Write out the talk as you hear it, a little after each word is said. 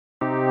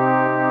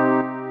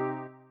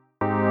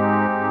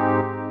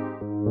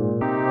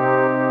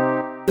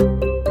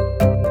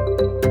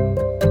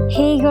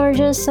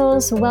Gorgeous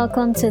souls,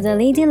 welcome to the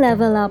Lady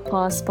Level Up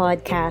Pause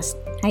podcast.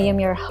 I am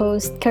your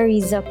host,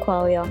 Carissa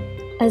Qualio.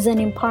 As an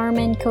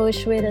empowerment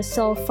coach with a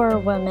soul for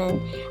women,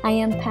 I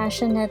am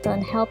passionate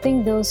on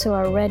helping those who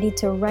are ready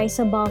to rise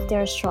above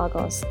their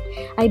struggles.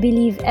 I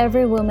believe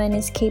every woman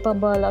is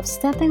capable of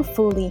stepping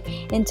fully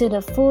into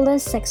the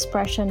fullest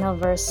expression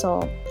of her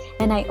soul.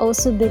 And I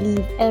also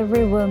believe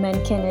every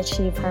woman can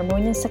achieve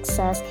harmonious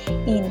success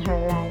in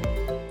her life.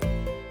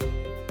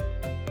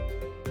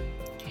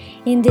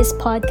 In this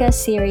podcast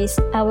series,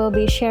 I will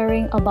be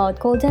sharing about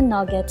golden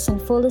nuggets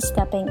and fully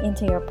stepping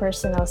into your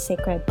personal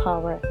sacred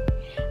power.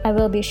 I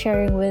will be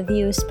sharing with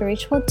you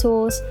spiritual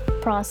tools,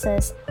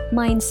 process,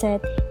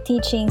 mindset,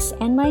 teachings,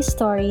 and my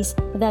stories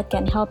that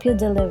can help you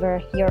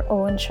deliver your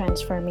own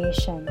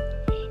transformation.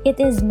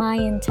 It is my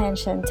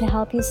intention to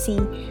help you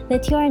see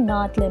that you are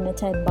not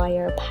limited by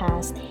your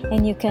past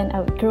and you can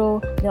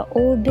outgrow the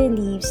old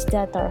beliefs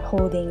that are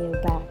holding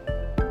you back.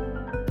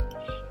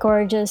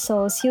 Gorgeous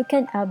souls, you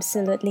can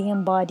absolutely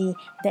embody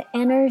the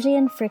energy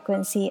and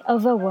frequency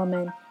of a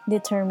woman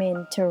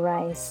determined to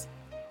rise.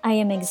 I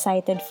am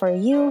excited for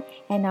you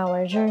and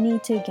our journey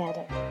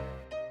together.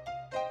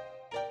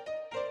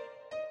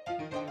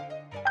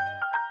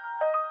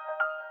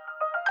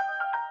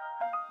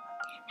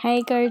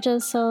 Hi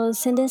gorgeous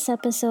souls, in this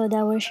episode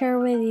I will share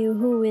with you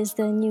who is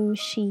the new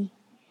she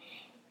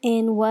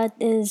and what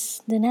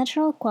is the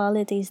natural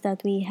qualities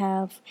that we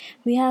have.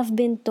 We have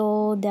been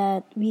told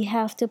that we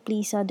have to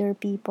please other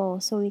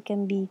people so we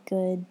can be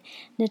good.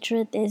 The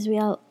truth is we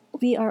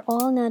are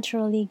all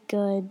naturally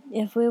good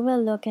if we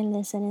will look and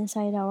listen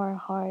inside our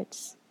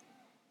hearts.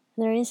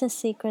 There is a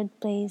secret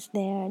place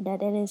there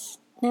that it is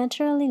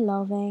naturally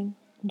loving,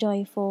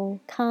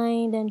 joyful,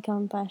 kind, and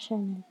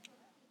compassionate.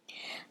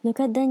 Look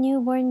at the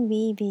newborn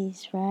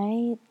babies,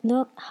 right?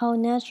 Look how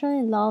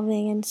naturally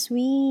loving and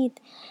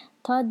sweet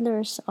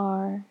toddlers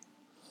are.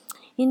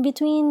 In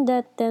between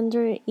that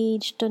tender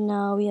age to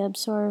now, we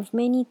absorb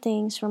many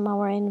things from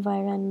our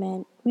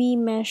environment. We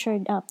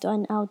measured up to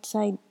an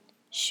outside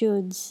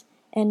shoulds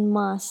and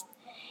must.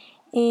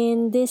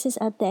 And this is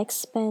at the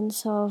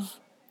expense of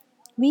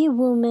we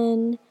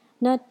women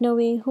not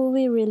knowing who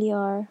we really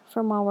are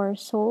from our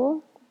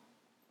soul,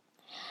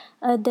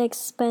 at the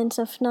expense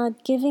of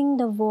not giving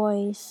the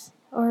voice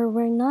or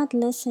we're not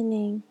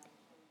listening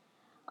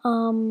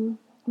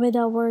with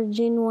our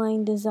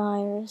genuine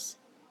desires.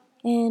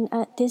 And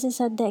this is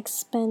at the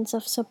expense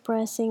of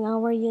suppressing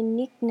our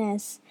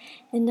uniqueness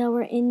and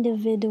our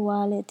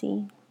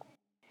individuality.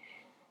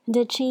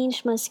 The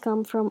change must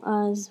come from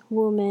us,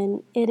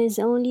 women. It is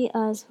only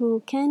us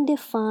who can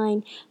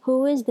define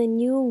who is the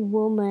new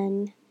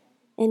woman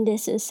in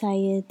this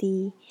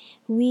society.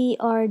 We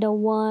are the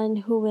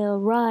one who will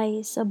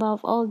rise above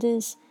all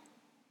this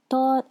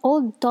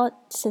old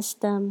thought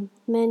system.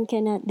 Men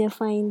cannot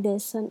define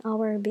this on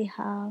our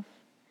behalf.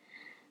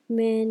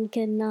 Men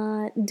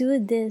cannot do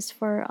this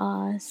for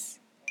us.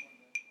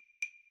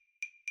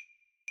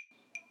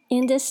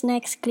 In this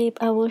next clip,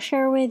 I will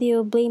share with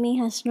you blaming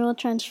has no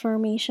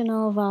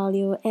transformational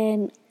value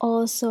and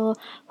also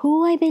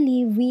who I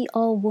believe we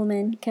all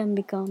women can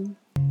become.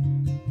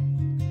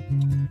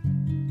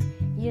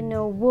 You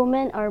know,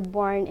 women are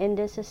born in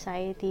this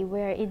society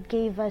where it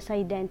gave us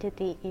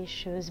identity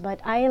issues, but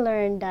I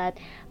learned that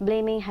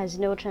blaming has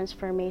no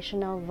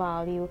transformational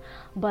value,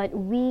 but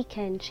we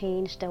can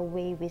change the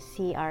way we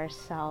see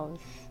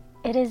ourselves.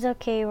 It is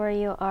okay where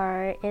you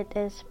are. It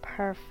is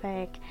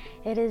perfect.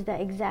 It is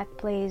the exact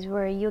place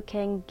where you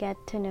can get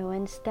to know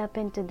and step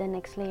into the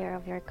next layer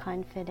of your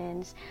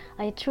confidence.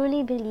 I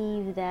truly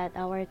believe that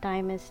our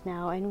time is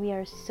now and we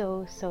are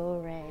so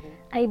ready.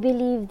 I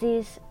believe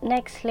this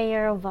next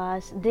layer of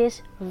us,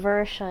 this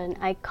version,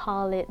 I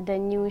call it the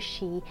new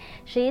she.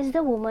 She is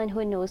the woman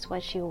who knows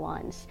what she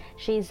wants.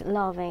 She is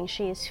loving,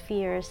 she is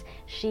fierce,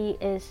 she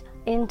is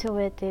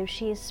intuitive,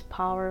 she is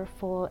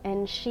powerful,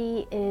 and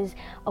she is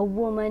a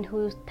woman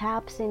who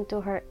taps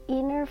into her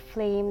inner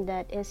flame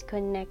that is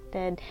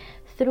connected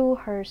through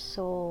her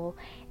soul,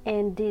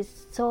 and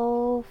this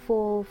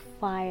soulful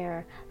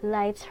fire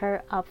lights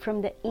her up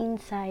from the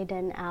inside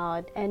and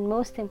out. And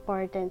most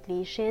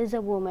importantly, she is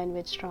a woman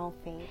with strong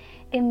faith.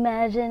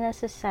 Imagine a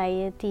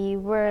society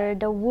where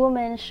the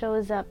woman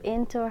shows up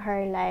into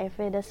her life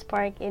with a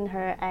spark in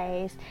her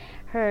eyes,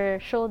 her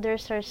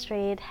shoulders are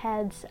straight,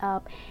 heads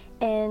up,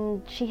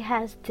 and she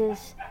has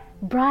this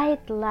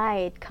bright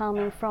light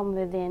coming from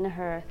within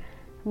her.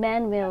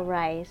 Men will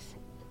rise.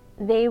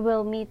 They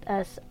will meet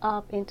us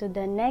up into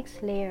the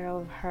next layer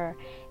of her,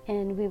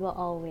 and we will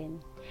all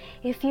win.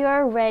 If you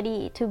are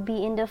ready to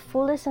be in the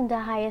fullest and the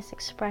highest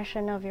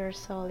expression of your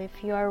soul,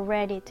 if you are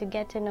ready to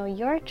get to know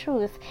your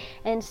truth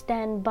and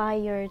stand by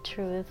your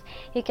truth,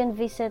 you can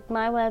visit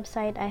my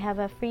website. I have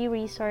a free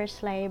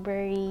resource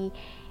library.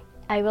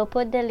 I will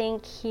put the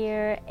link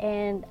here,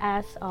 and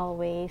as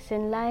always,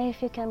 in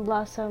life you can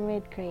blossom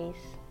with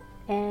grace.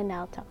 And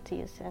I'll talk to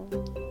you soon.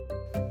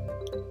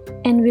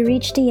 And we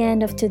reach the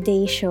end of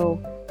today's show.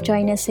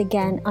 Join us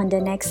again on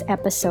the next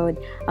episode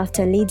of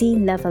the Lady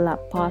Level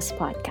Up Pause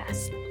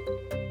podcast.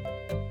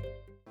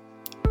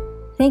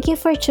 Thank you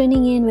for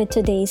tuning in with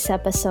today's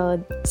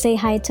episode. Say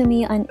hi to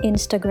me on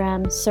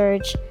Instagram,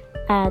 search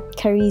at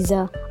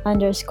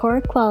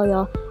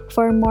Cariza_Qualyo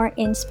for more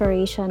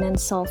inspiration and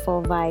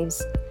soulful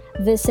vibes.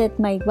 Visit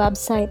my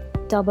website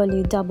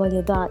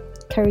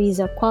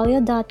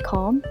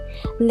www.carizaqualyo.com.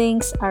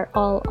 Links are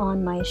all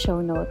on my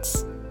show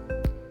notes.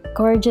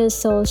 Gorgeous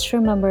souls,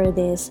 remember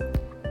this: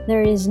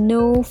 there is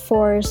no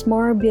force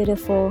more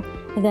beautiful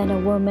than a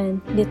woman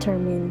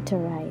determined to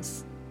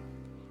rise.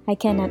 I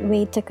cannot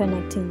wait to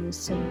connect to you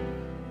soon.